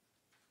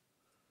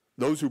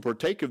 Those who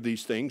partake of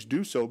these things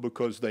do so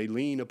because they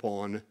lean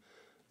upon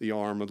the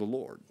arm of the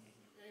Lord.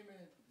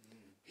 Amen.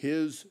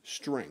 His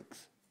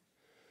strength.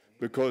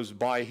 Because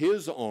by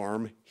his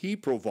arm, he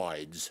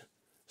provides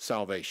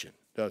salvation,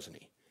 doesn't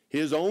he?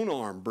 His own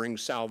arm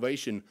brings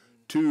salvation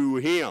to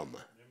him. Amen.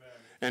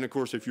 And of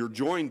course, if you're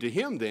joined to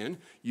him, then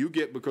you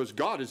get, because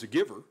God is a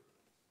giver.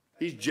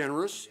 He's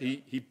generous.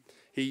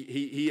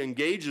 He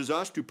engages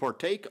us to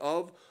partake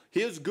of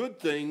his good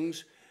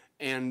things.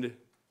 And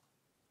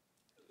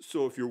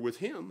so if you're with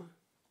him,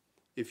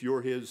 if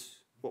you're his,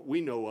 what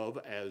we know of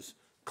as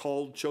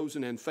called,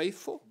 chosen, and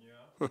faithful,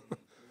 yeah.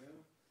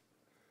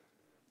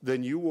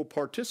 Then you will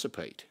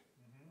participate.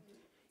 Mm-hmm.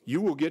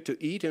 You will get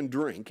to eat and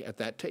drink at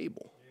that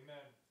table. Amen.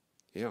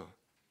 Yeah.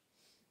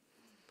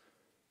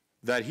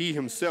 That he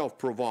himself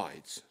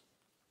provides.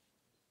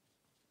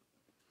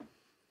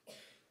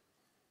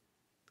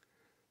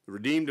 The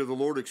redeemed of the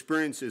Lord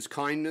experience his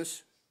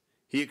kindness.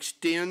 He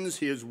extends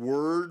his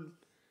word,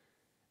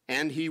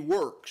 and he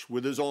works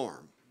with his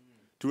arm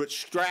to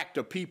extract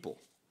a people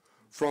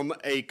from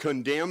a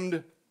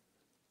condemned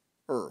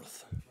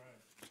earth.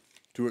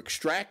 To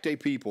extract a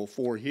people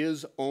for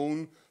his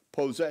own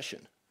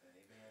possession.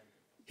 Amen.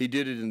 He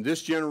did it in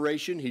this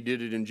generation. He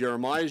did it in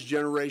Jeremiah's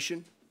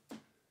generation.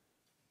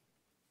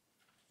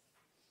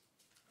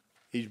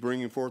 He's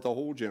bringing forth a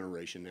whole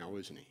generation now,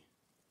 isn't he?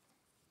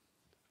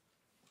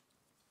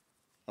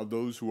 Of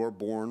those who are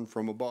born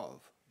from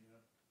above.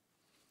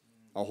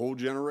 Yeah. A whole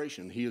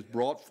generation. He is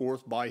brought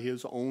forth by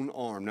his own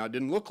arm. Now, it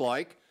didn't look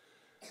like,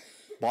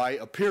 by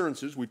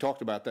appearances, we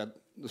talked about that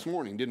this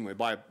morning, didn't we?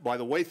 By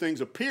the way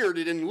things appeared,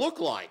 it didn't look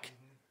like.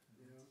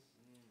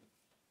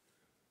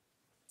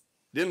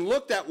 Didn't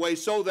look that way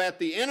so that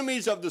the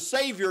enemies of the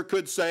Savior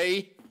could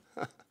say,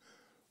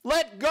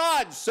 let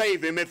God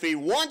save him. If he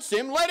wants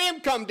him, let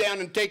him come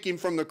down and take him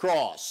from the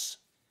cross.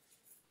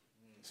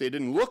 See, it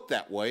didn't look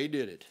that way,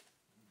 did it?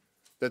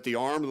 That the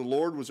arm of the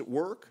Lord was at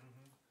work.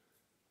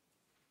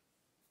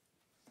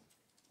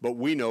 But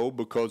we know,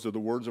 because of the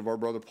words of our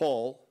brother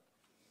Paul,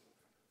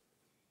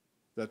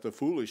 that the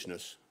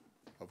foolishness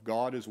of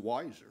God is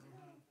wiser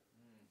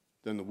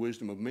than the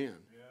wisdom of men.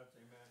 Yeah,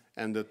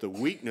 and that the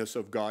weakness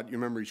of God, you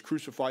remember he's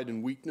crucified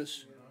in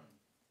weakness? Yeah.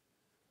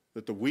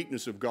 That the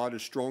weakness of God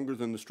is stronger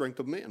than the strength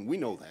of men. We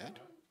know that.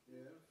 Yeah.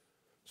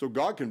 So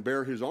God can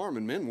bear his arm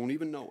and men won't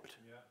even know it.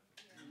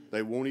 Yeah.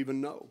 They won't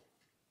even know.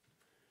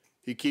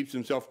 He keeps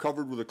himself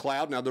covered with a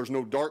cloud. Now there's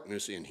no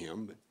darkness in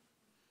him,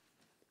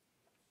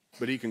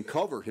 but he can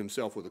cover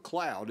himself with a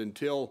cloud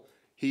until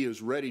he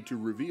is ready to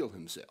reveal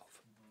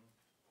himself.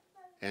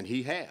 And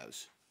he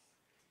has.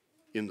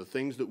 In the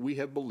things that we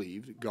have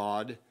believed,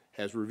 God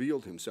has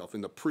revealed himself.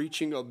 In the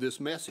preaching of this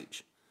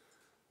message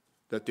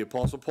that the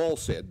Apostle Paul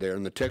said there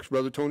in the text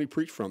Brother Tony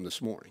preached from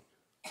this morning,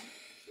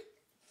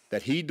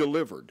 that he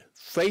delivered,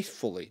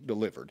 faithfully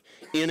delivered,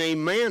 in a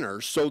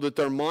manner so that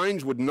their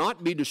minds would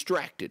not be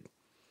distracted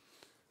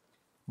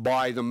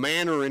by the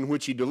manner in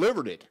which he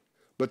delivered it,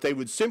 but they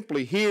would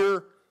simply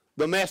hear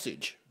the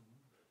message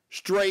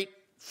straight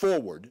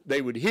forward.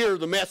 They would hear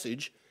the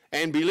message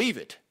and believe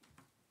it.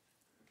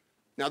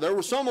 Now, there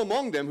were some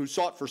among them who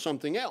sought for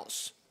something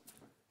else,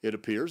 it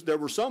appears. There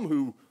were some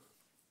who,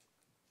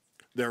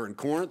 there in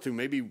Corinth, who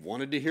maybe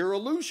wanted to hear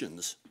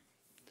illusions.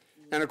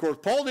 And, of course,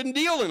 Paul didn't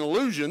deal in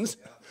illusions,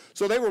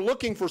 so they were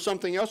looking for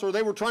something else, or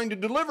they were trying to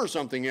deliver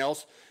something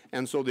else.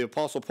 And so the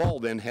Apostle Paul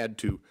then had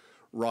to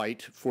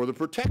write for the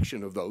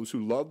protection of those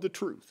who loved the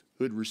truth,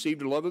 who had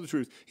received the love of the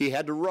truth. He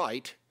had to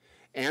write,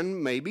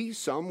 and maybe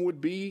some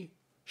would be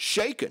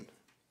shaken.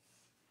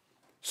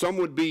 Some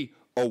would be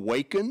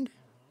awakened.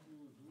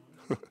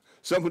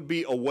 Some would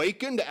be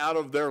awakened out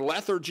of their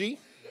lethargy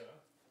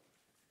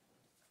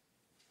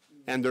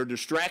and their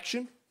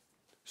distraction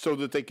so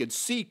that they could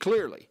see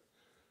clearly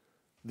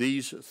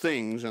these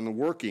things and the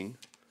working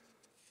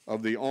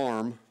of the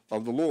arm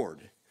of the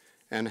Lord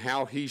and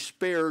how he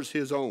spares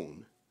his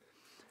own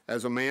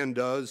as a man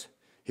does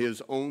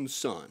his own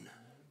son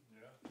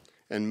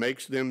and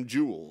makes them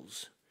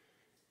jewels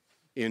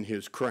in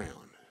his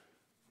crown.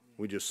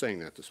 We just sang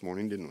that this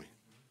morning, didn't we?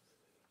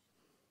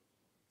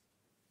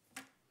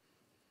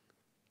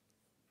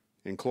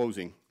 In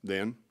closing,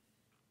 then,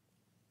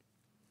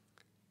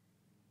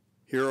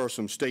 here are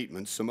some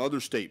statements, some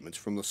other statements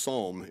from the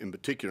Psalm in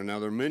particular. Now,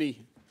 there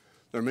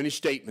are many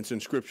statements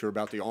in Scripture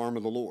about the arm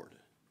of the Lord,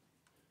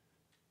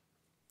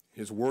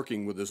 his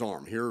working with his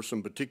arm. Here are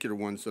some particular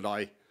ones that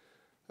I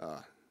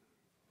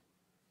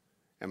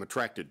am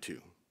attracted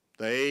to.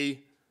 They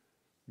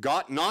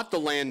got not the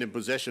land in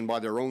possession by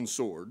their own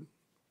sword,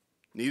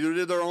 neither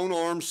did their own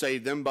arm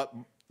save them, but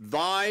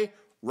thy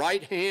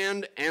right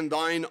hand and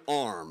thine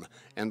arm,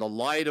 and the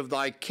light of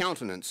thy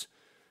countenance,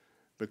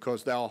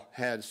 because thou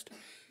hadst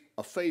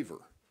a favor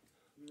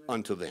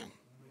unto them,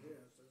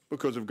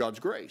 because of God's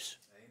grace.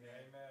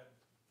 Amen.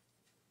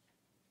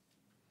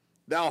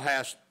 Thou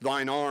hast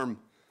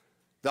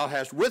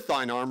with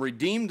thine arm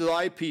redeemed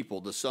thy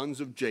people, the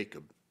sons of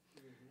Jacob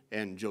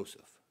and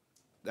Joseph.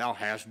 Thou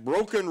hast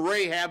broken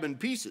Rahab in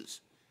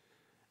pieces,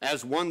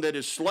 as one that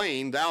is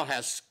slain. Thou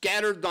hast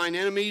scattered thine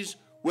enemies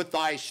with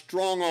thy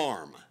strong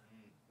arm.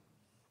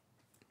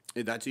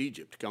 That's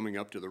Egypt coming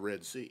up to the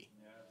Red Sea,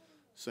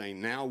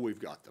 saying, now we've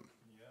got them.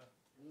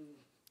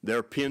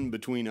 They're pinned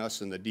between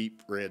us and the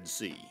deep Red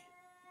Sea.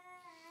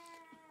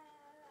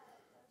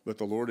 But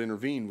the Lord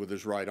intervened with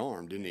his right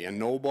arm, didn't he? And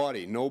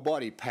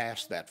nobody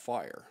passed that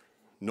fire.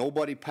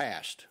 Nobody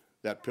passed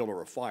that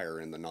pillar of fire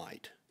in the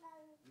night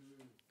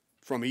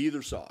from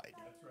either side.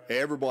 Right.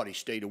 Everybody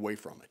stayed away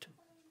from it.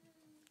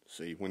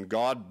 See, when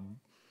God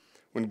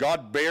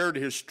bared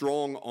his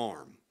strong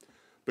arm,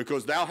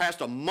 because thou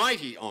hast a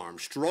mighty arm,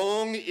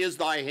 strong is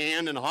thy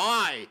hand, and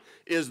high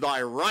is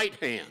thy right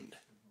hand.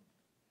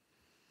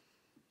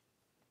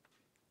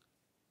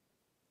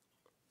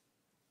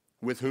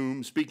 With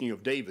whom, speaking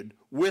of David,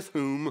 with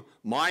whom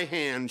my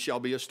hand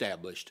shall be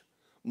established,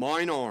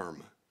 mine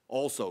arm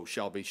also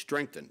shall be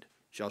strengthened,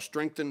 shall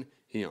strengthen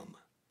him.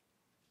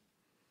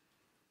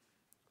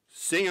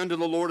 Sing unto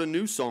the Lord a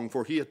new song,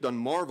 for he hath done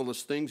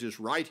marvelous things. His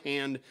right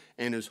hand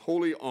and his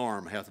holy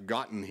arm hath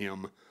gotten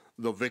him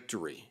the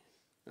victory.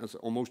 That's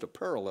almost a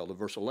parallel to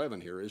verse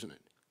 11 here, isn't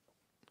it?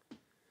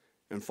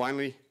 And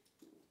finally,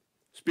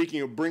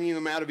 speaking of bringing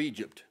them out of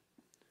Egypt,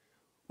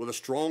 with a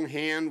strong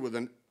hand, with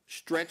a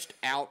stretched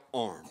out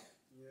arm,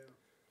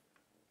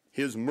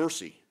 his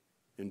mercy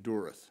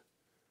endureth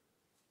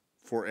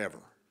forever.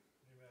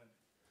 Amen.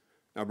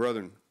 Now,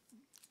 brethren,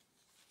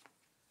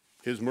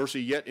 his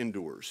mercy yet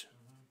endures.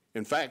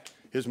 In fact,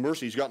 his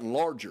mercy's gotten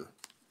larger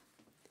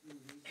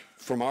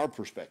from our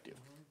perspective.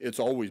 It's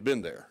always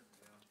been there.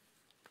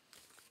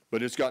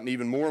 But it's gotten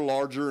even more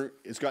larger,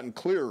 it's gotten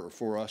clearer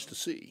for us to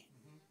see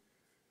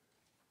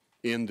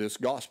in this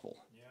gospel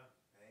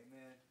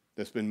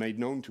that's been made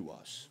known to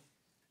us.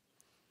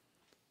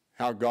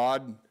 How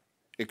God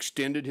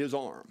extended his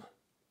arm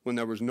when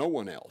there was no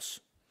one else.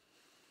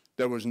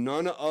 There was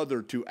none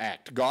other to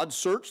act. God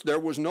searched, there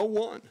was no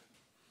one.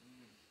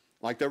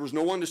 Like there was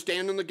no one to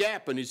stand in the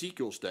gap in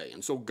Ezekiel's day.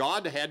 And so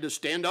God had to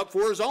stand up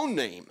for his own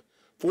name,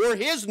 for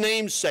his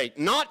name's sake.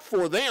 Not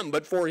for them,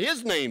 but for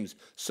his name's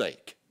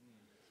sake.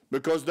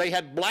 Because they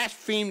had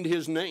blasphemed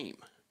his name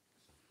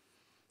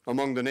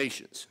among the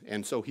nations.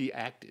 And so he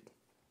acted.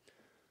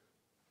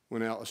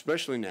 Well, now,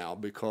 especially now,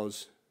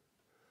 because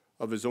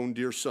of his own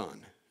dear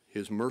son,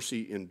 his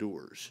mercy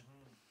endures.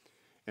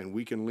 And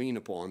we can lean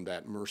upon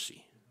that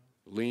mercy.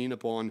 Lean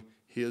upon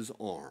his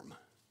arm.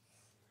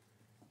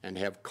 And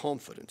have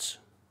confidence,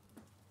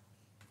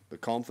 the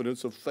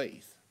confidence of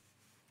faith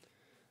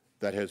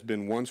that has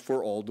been once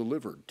for all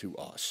delivered to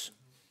us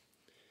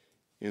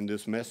in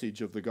this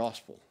message of the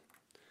gospel,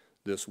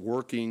 this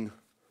working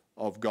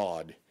of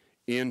God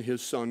in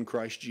his Son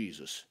Christ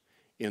Jesus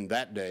in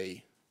that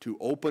day to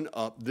open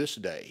up this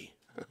day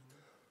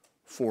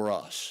for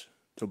us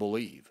to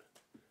believe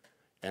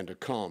and to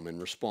come in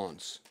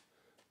response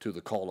to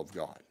the call of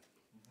God.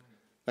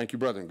 Thank you,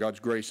 brethren. God's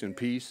grace and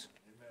peace.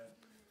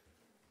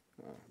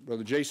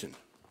 Brother Jason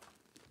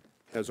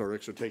has our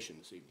exhortation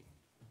this evening.